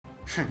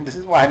This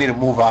is why I need to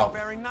move out.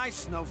 Very nice,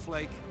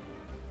 Snowflake.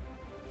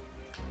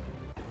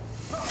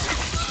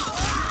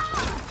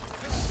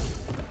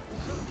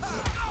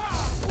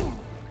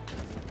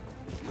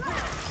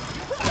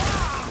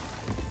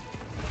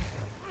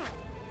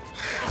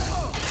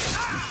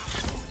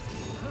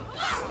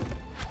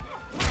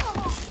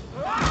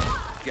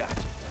 Gotcha.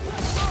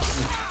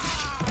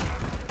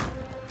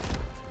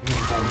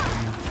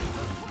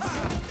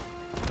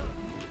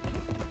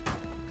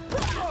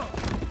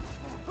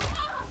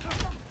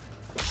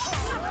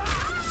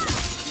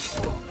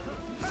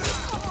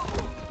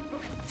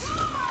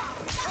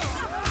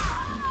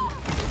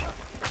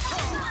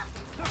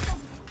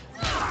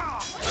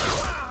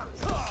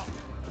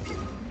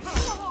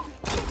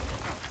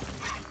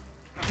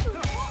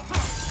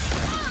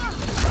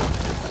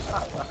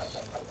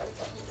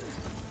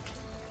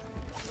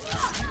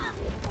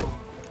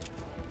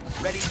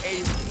 Ready,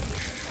 aim.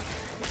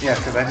 Yes,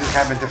 because I just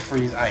happened to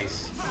freeze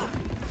ice.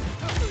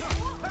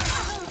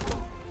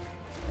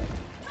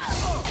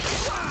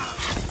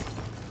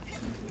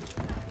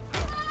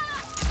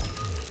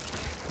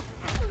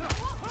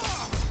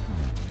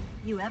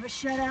 You ever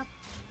shut up?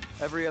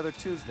 Every other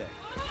Tuesday.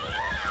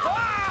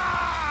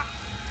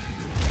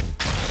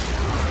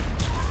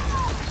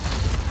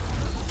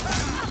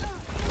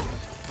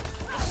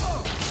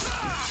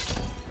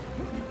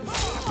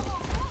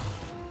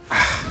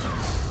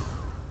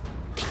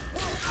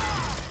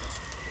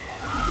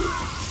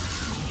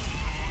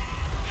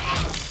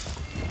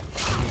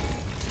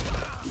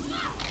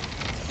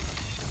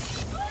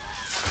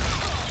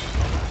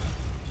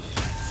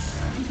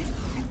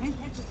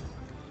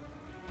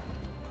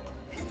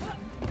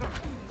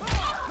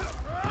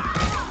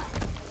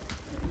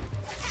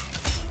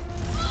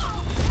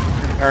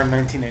 Or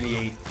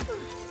 1988.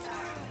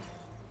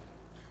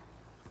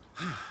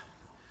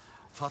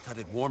 Thought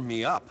that'd warm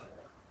me up.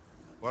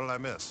 What did I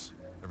miss?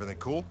 Everything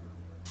cool?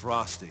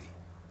 Frosty.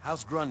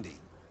 How's Grundy?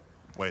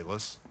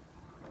 Weightless.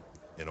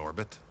 In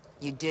orbit.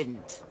 You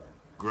didn't.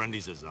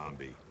 Grundy's a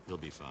zombie. He'll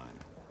be fine.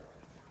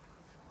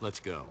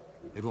 Let's go.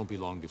 It won't be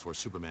long before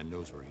Superman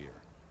knows we're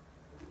here.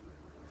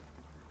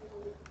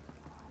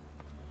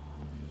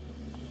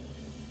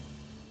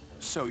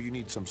 So you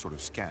need some sort of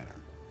scanner.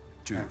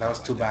 Yeah, that was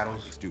two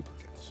battles. These duplicates.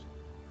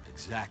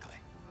 Exactly.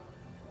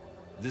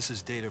 This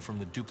is data from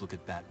the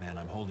duplicate Batman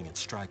I'm holding at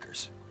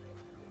Stryker's.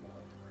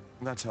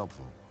 That's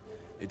helpful.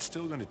 It's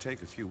still going to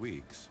take a few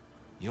weeks.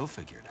 You'll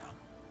figure it out.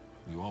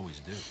 You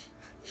always do.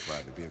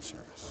 Glad to be of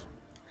service.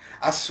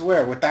 I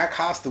swear, with that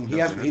costume,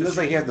 he looks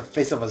like he has the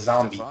face of a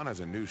zombie. Stefan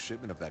has a new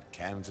shipment of that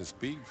Kansas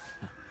beef.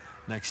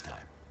 Next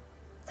time.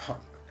 Oh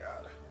my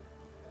god.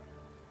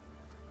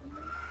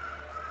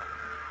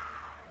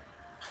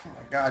 Oh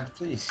my god,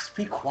 please,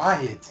 be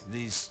quiet.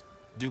 These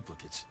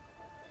duplicates.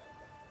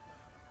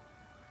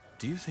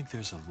 Do you think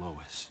there's a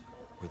Lois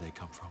where they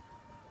come from?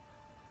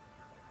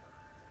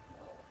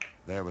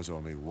 There was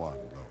only one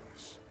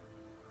Lois.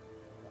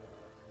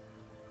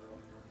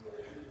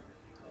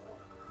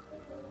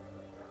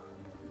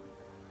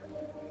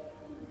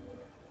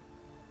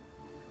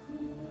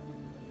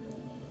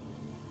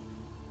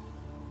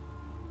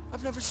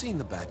 I've never seen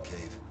the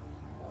Batcave.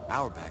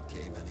 Our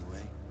Batcave,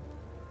 anyway.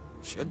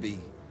 Should be.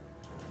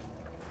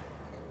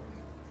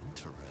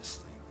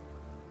 Interesting.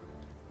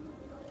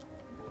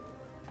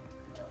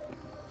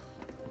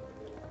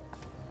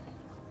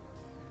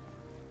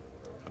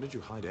 How did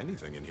you hide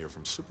anything in here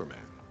from Superman?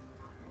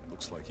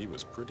 Looks like he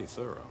was pretty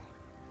thorough.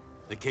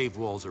 The cave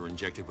walls are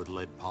injected with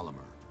lead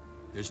polymer.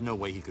 There's no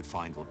way he could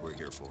find what we're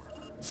here for.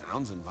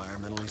 Sounds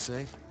environmentally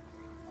safe.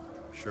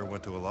 Sure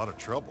went to a lot of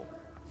trouble.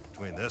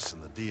 Between this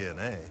and the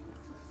DNA.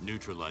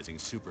 Neutralizing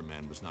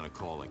Superman was not a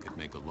call I could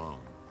make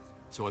alone.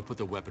 So I put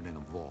the weapon in a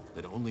vault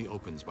that only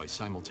opens by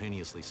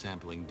simultaneously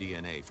sampling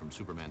DNA from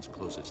Superman's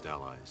closest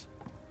allies.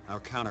 Our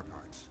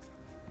counterparts.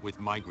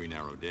 With my Green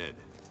Arrow dead,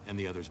 and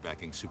the others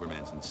backing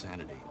Superman's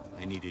insanity,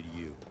 I needed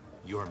you.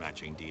 Your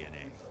matching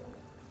DNA.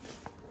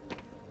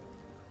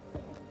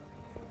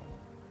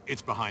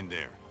 It's behind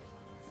there.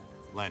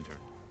 Lantern.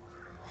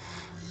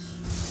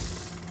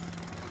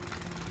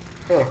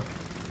 Huh.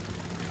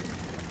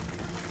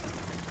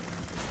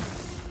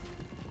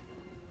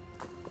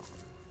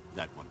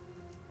 That one.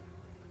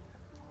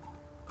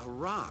 A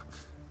rock.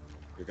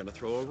 You're gonna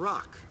throw a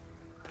rock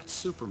at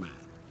Superman.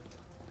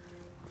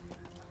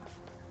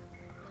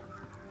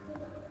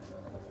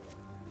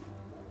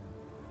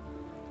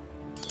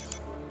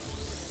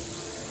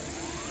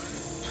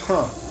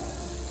 Huh.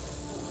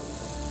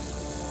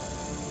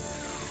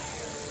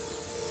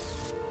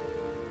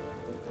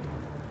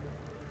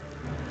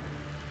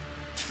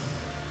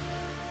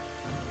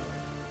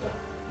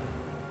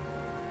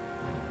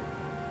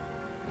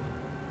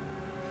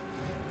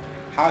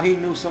 How he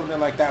knew something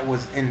like that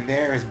was in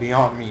there is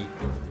beyond me.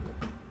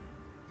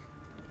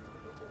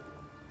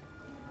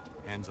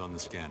 Hands on the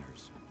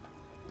scanners.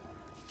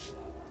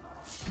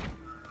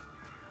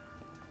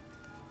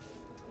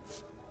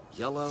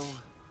 Yellow.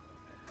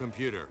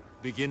 Computer,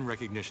 begin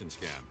recognition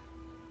scan.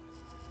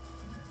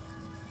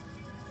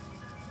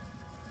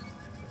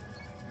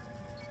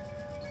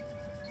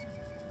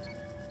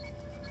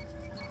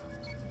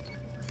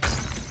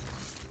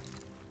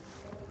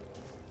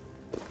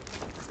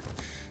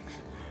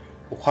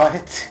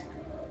 What?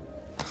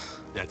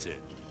 That's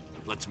it.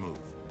 Let's move.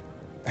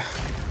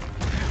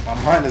 My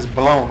mind is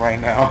blown right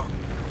now.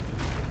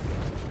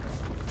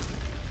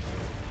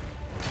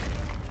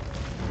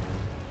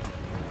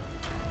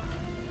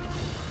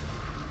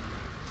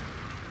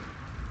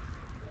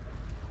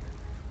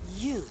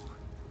 You.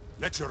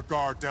 Let your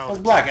guard down.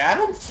 What's Black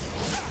Adam?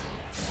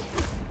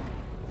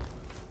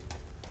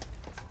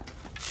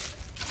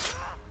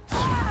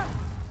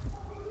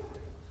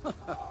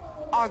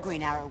 Our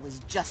Green Arrow was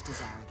just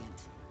as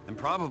arrogant. And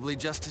probably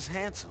just as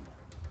handsome.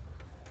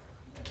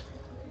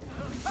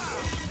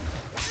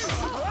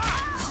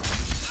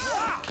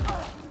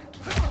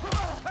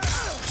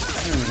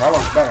 That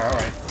looks better,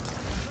 alright.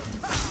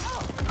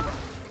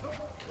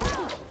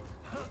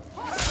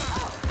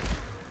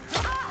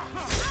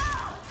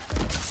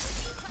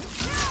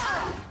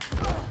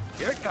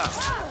 Here it comes.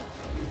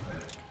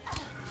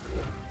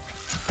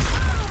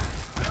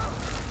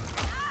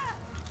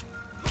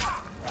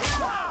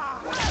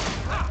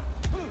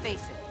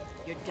 Face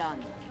it, you're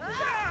done.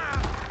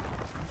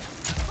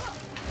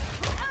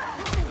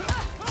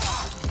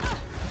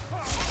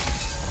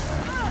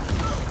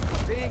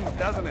 Stings,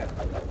 doesn't it?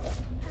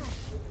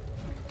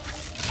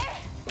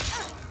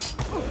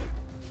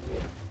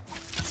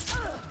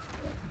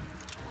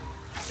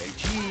 Say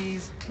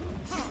cheese.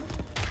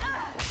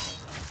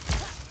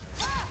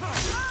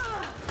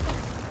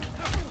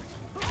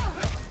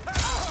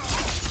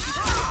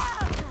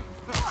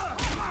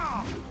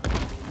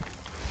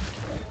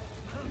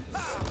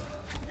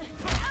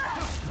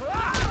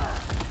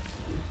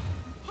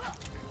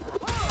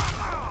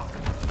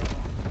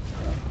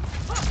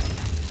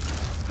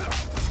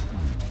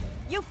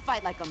 You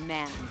fight like a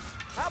man.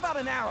 How about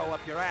an arrow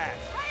up your ass?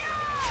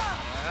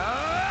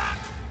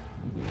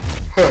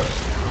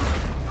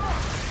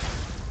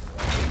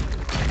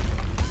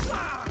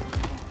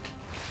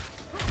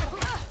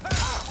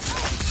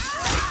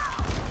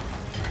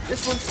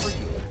 This one's for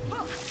you.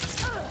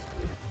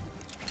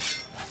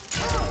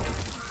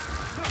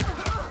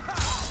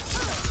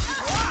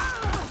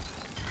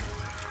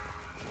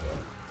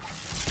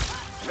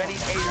 Ready,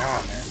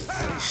 God, man. Why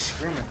are you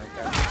screaming like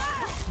that?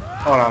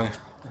 Hold on.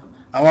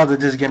 I want to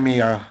just get me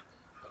a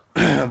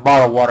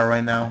bottle of water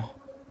right now.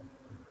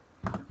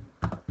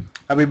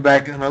 I'll be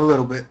back in a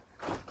little bit.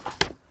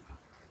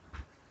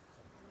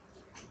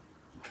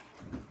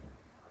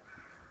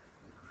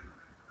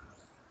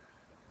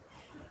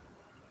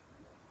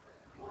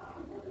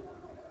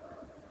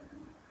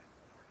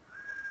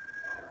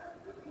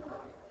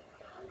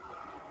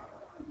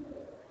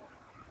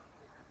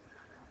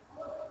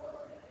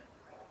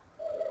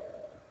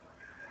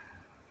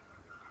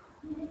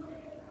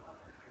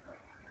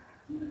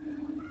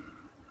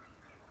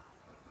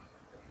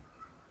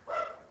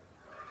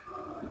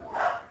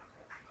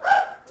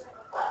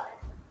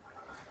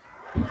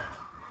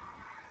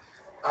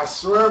 I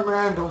swear,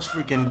 man, those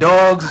freaking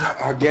dogs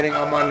are getting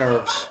on my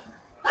nerves.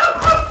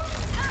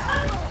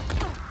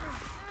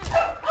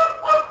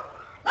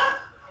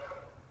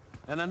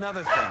 And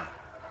another thing,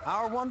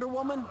 our Wonder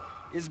Woman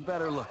is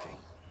better looking.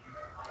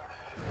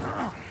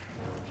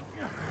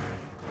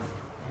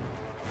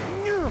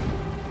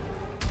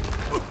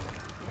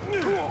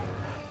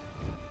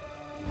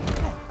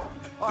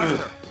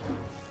 Arthur.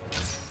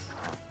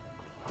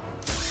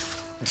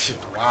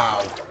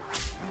 Wow.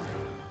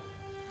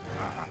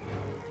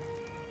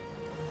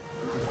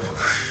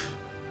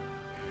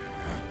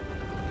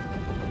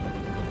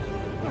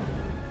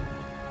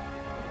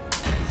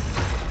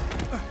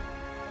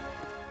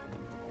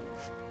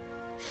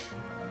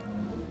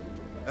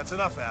 That's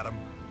enough, Adam.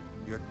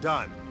 You're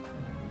done.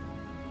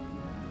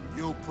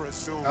 You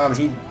presume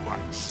He. too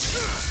much.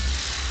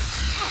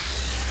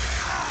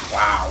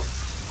 Wow.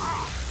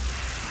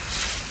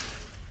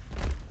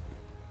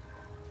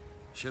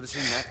 Should have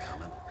seen that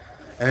coming.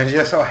 And it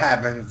just so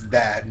happens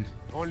that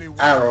Only one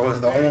Arrow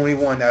is the remains. only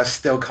one that's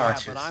still Yeah,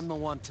 conscious. but I'm the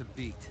one to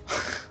beat.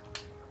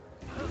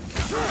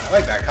 I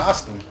like that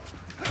costume.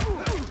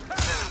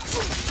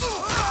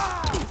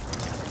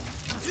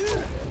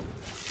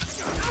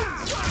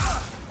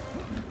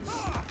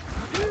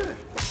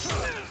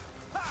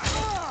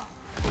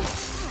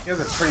 He has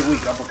a pretty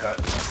weak uppercut.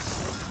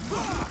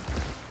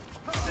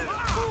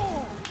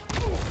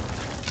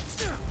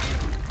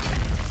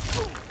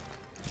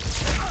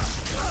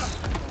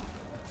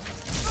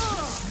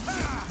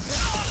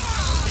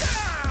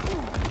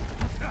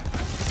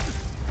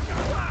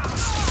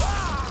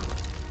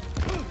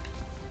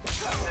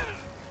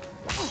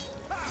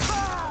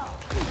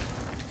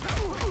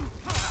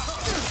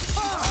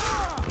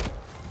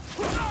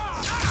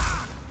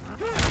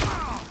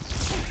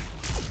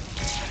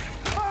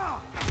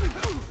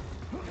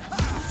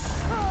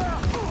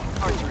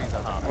 Archery's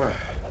a hobby.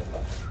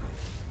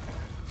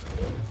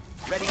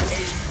 Ready,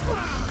 aim.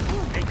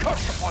 And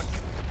coast the punch.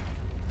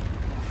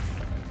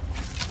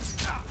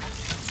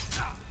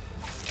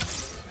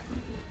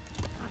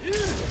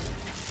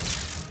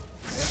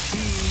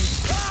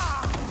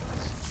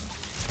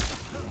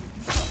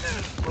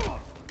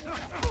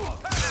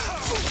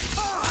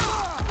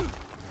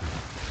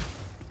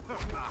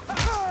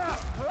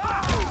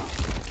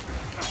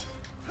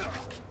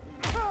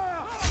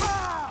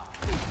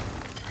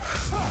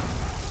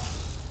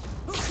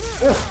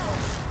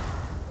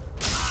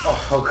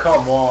 Oh,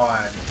 come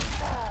on.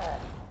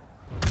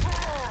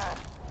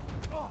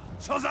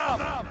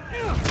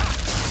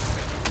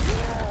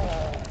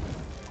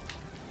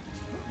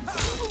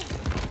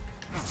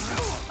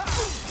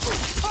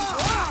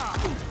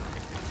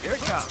 Here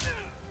it comes.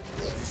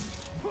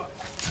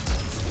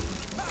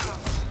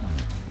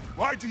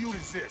 Why do you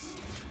resist?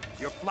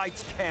 Your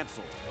flight's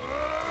canceled.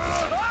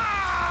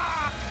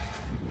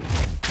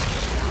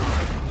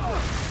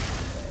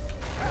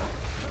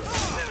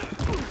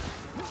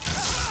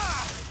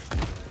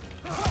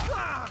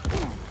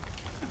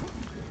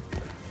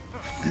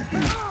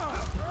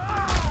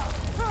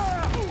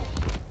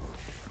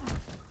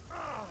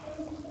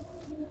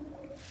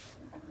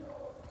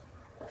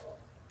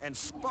 And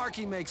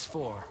Sparky makes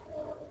 4.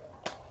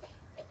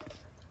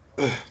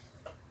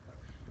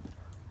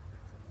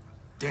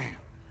 Damn.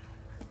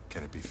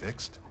 Can it be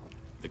fixed?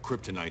 The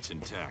kryptonite's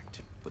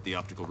intact, but the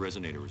optical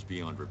resonator is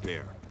beyond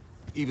repair.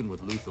 Even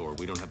with Luthor,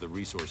 we don't have the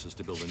resources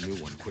to build a new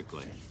one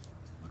quickly.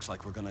 Looks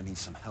like we're gonna need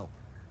some help.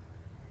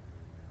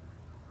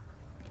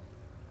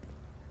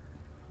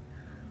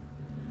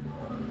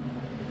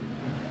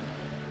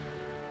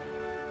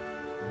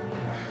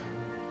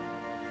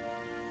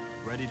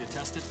 Ready to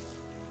test it?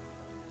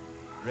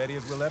 Ready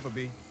as we'll ever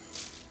be.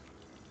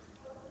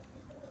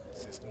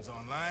 Systems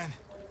online.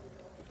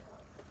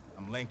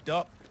 I'm linked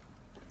up.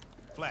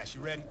 Flash,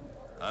 you ready?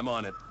 I'm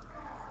on it.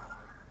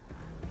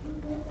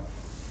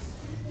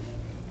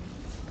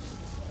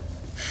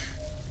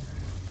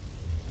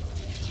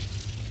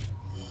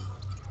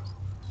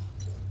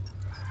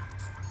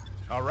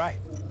 All right,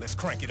 let's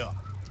crank it up.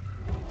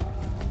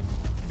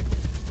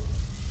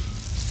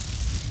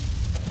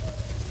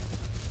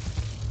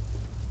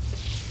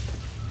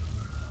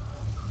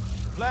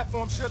 The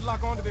platform should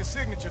lock onto their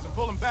signatures and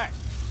pull them back.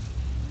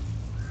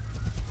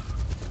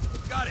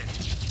 Got it.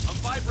 I'm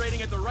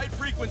vibrating at the right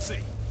frequency.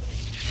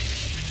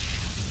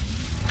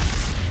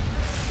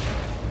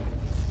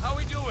 How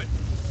we doing?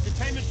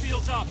 Containment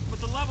field's up, but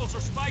the levels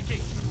are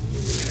spiking.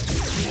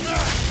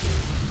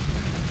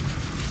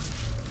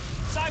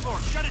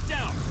 Cyborg, shut it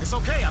down. It's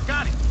okay, I've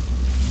got it.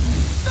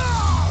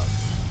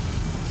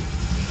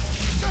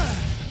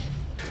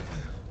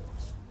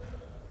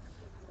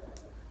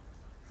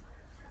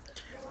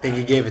 Think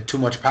he gave it too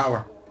much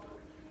power.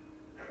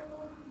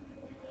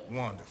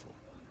 Wonderful.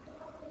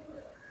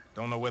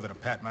 Don't know whether to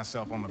pat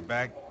myself on the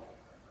back,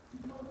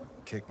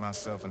 kick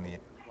myself in the... The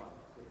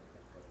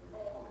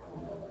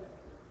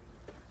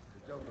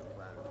Joker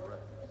plan is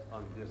reckless,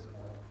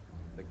 undisciplined.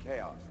 The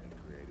chaos they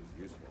create is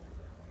useful.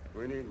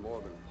 We need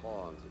more than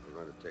pawns if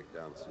we're going to take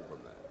down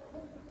Superman.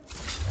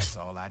 That's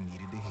all I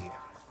needed to hear.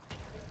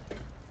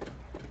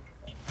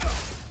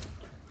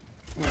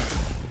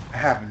 I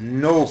have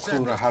no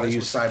clue to how to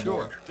use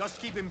Cyborg. Just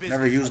keep him busy.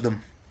 Never used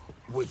them.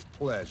 With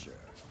pleasure.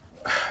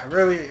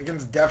 Really,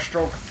 against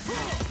Deathstroke?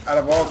 Out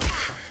of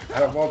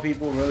all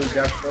people, really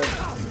Deathstroke?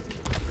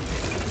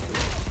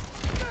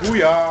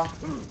 Booyah!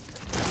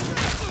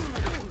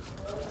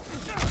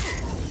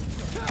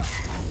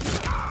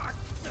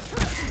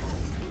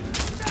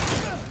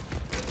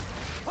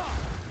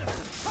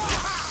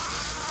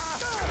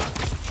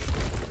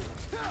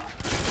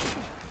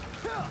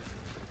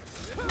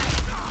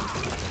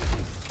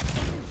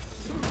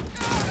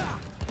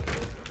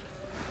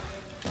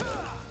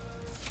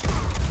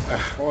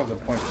 What was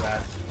the point of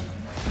that?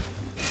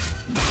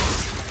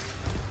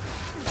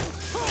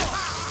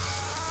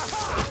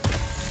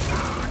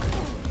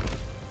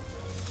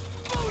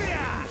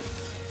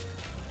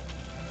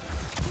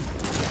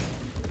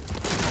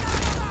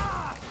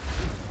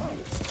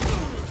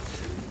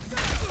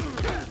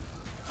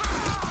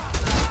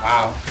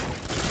 Wow.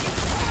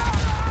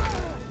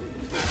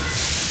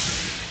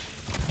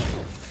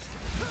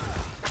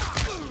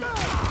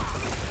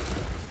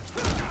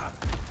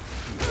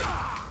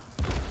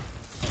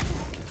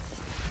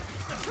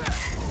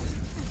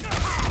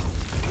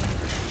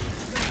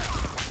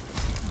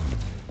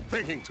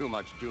 Thinking too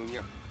much,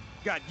 Junior.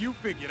 Got you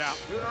figured out.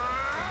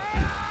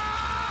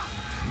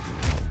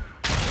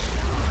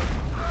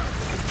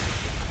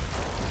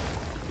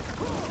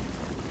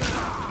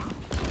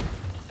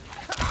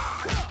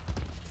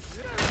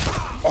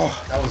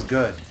 Oh, that was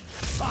good.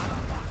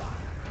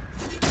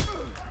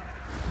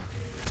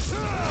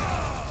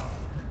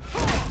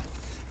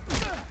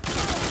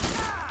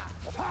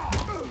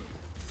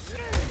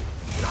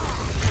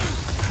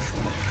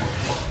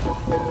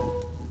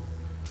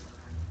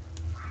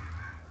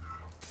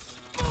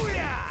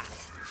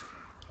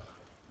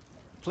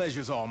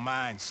 Pleasure's all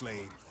mine,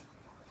 Slade.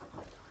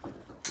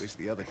 Wish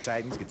the other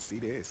Titans could see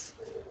this.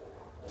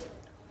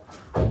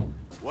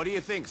 What do you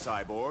think,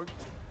 Cyborg?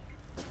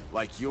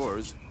 Like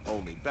yours,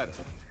 only better.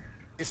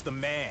 It's the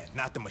man,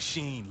 not the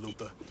machine,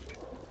 Luther.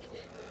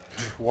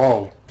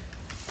 Whoa.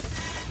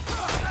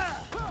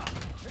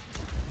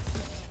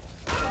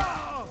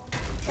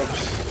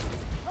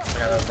 Oops.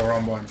 Yeah, that's the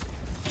wrong one.